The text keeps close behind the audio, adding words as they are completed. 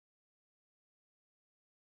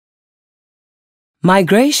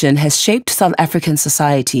Migration has shaped South African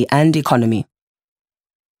society and economy.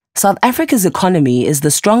 South Africa's economy is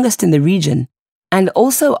the strongest in the region and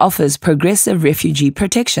also offers progressive refugee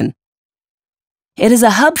protection. It is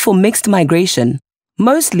a hub for mixed migration,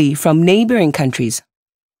 mostly from neighboring countries.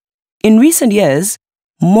 In recent years,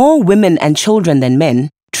 more women and children than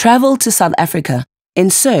men travel to South Africa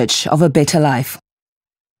in search of a better life.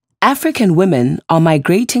 African women are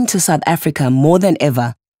migrating to South Africa more than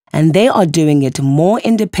ever, and they are doing it more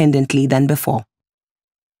independently than before.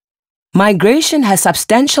 Migration has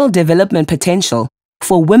substantial development potential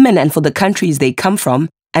for women and for the countries they come from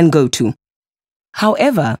and go to.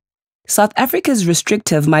 However, South Africa's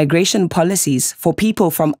restrictive migration policies for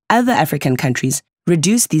people from other African countries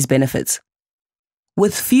reduce these benefits.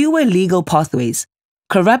 With fewer legal pathways,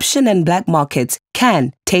 corruption and black markets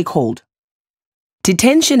can take hold.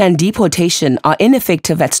 Detention and deportation are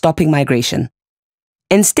ineffective at stopping migration.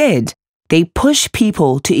 Instead, they push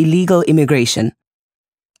people to illegal immigration.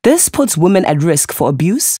 This puts women at risk for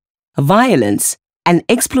abuse, violence, and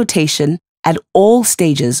exploitation at all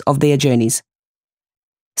stages of their journeys.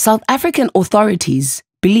 South African authorities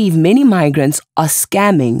believe many migrants are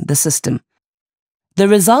scamming the system. The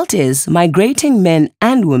result is migrating men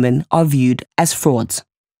and women are viewed as frauds.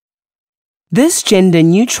 This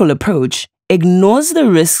gender-neutral approach ignores the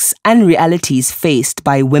risks and realities faced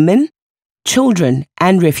by women, children,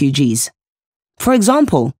 and refugees. For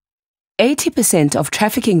example, 80% of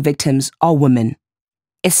trafficking victims are women,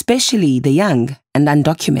 especially the young and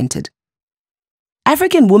undocumented.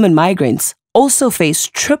 African women migrants also face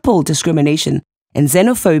triple discrimination in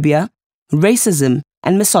xenophobia, racism,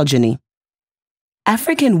 and misogyny.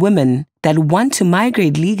 African women that want to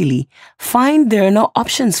migrate legally find there are no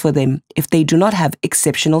options for them if they do not have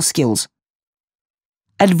exceptional skills.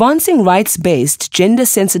 Advancing rights-based,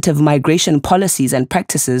 gender-sensitive migration policies and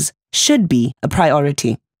practices should be a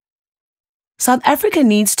priority. South Africa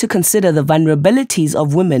needs to consider the vulnerabilities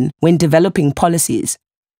of women when developing policies.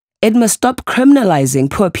 It must stop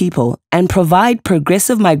criminalizing poor people and provide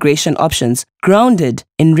progressive migration options grounded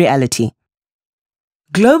in reality.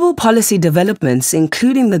 Global policy developments,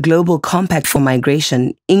 including the Global Compact for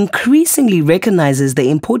Migration, increasingly recognizes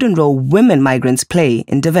the important role women migrants play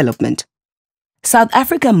in development. South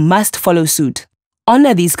Africa must follow suit,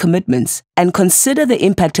 honor these commitments, and consider the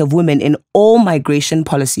impact of women in all migration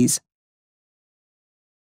policies.